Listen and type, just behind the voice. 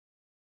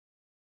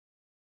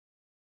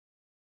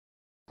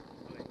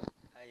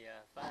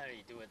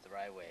finally do it the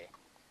right way.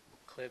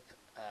 Clip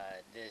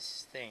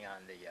this thing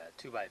on the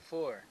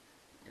 2x4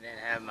 and then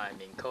have my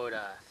Minn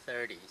Kota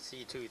 30,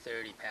 C2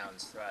 30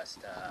 pounds thrust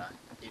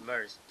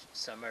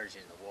submerged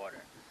in the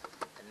water.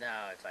 And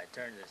now if I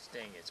turn this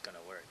thing, it's going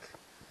to work.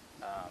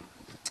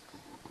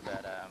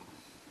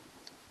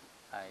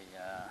 I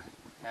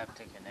have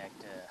to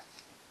connect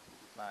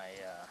my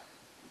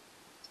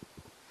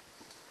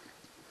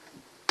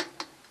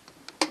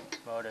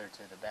motor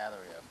to the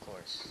battery, of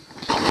course.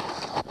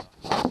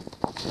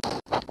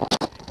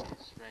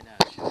 Right now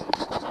it's showing the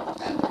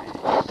battery is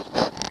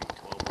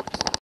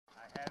 12.7. I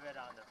have it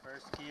on the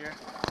first gear.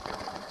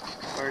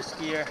 First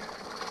gear.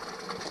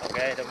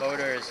 Okay, the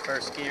motor is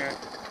first gear,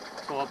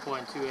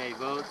 12.28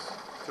 volts,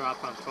 drop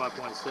from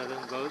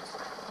 12.7 volts.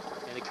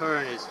 And the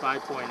current is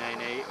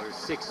 5.98 or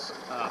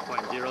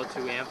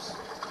 6.02 amps,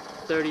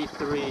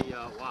 33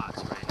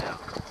 watts right now.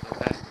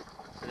 Okay,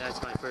 so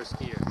that's my first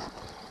gear.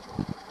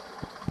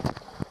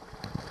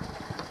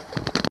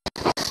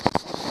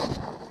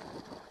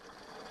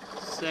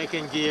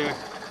 Second gear,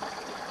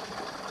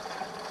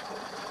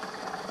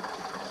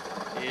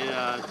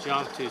 it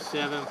jumped to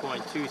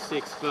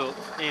 7.26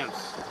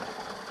 amps,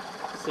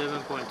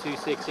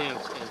 7.26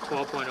 amps and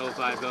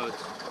 12.05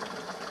 volts,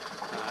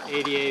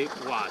 88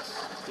 watts.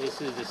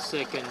 This is the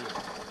second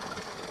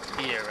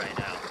gear right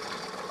now.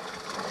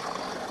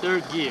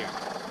 Third gear,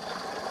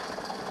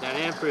 that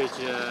amperage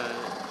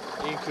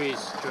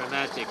increased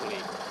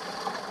dramatically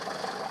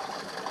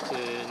to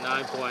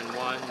 9.1,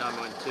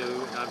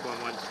 9.2,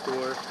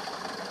 9.14,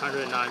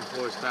 109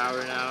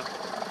 horsepower now,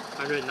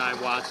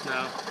 109 watts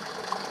now,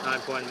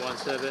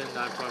 9.17,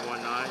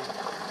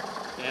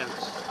 9.19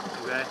 amps,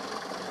 okay?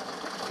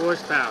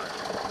 Horsepower,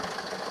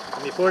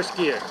 fourth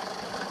gear.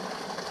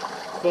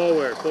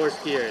 Forward,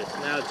 fourth gear, it's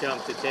now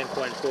jumped to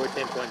 10.4,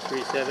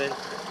 10.37,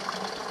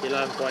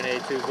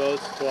 11.82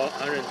 volts,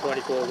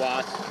 124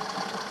 watts,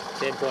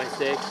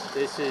 10.6.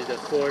 This is the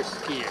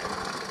fourth gear,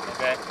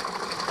 okay?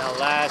 Now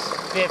last,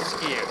 fifth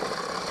gear.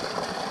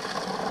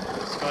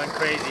 It's going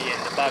crazy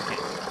in the bucket.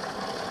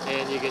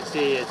 And you can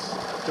see it's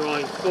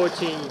drawing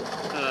 14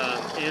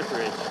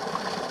 amperage,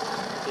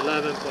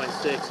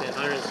 11.6 and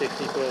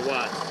 164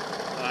 watts,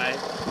 alright?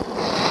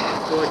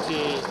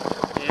 14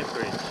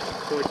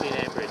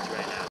 amperage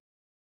right now.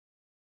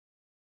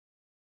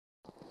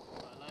 I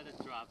let it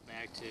drop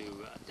back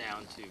to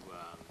down to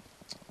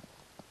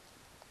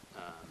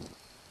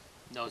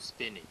no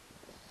spinning.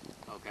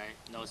 Okay,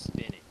 no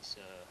spinning.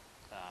 So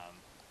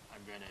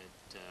I'm gonna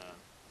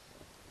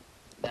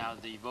now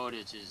the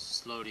voltage is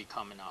slowly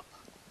coming up.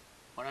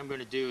 What I'm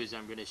gonna do is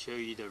I'm gonna show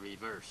you the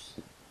reverse.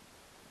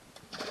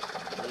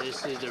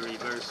 This is the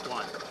reverse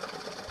one.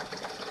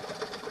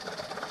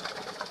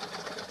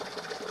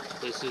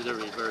 This is the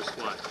reverse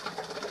one.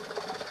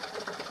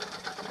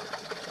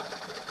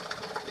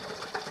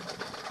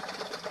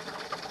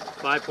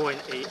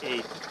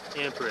 5.88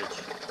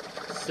 amperage,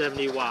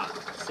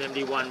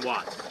 71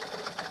 watts.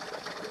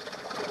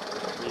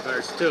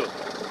 Reverse 2.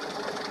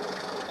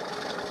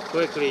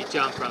 Quickly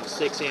jump from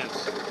 6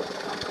 amps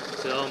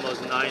to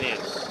almost 9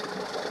 amps.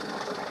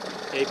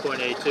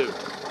 8.82.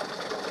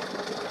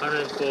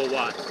 104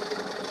 watts.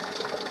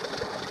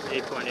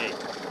 8.8.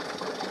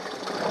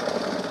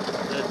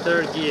 The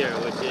third gear,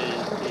 which is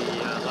the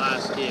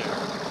last gear,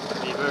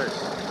 reverse.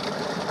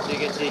 So you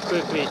can see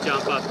quickly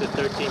jump up to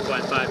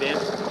 13.5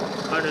 amps,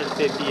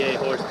 158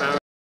 horsepower,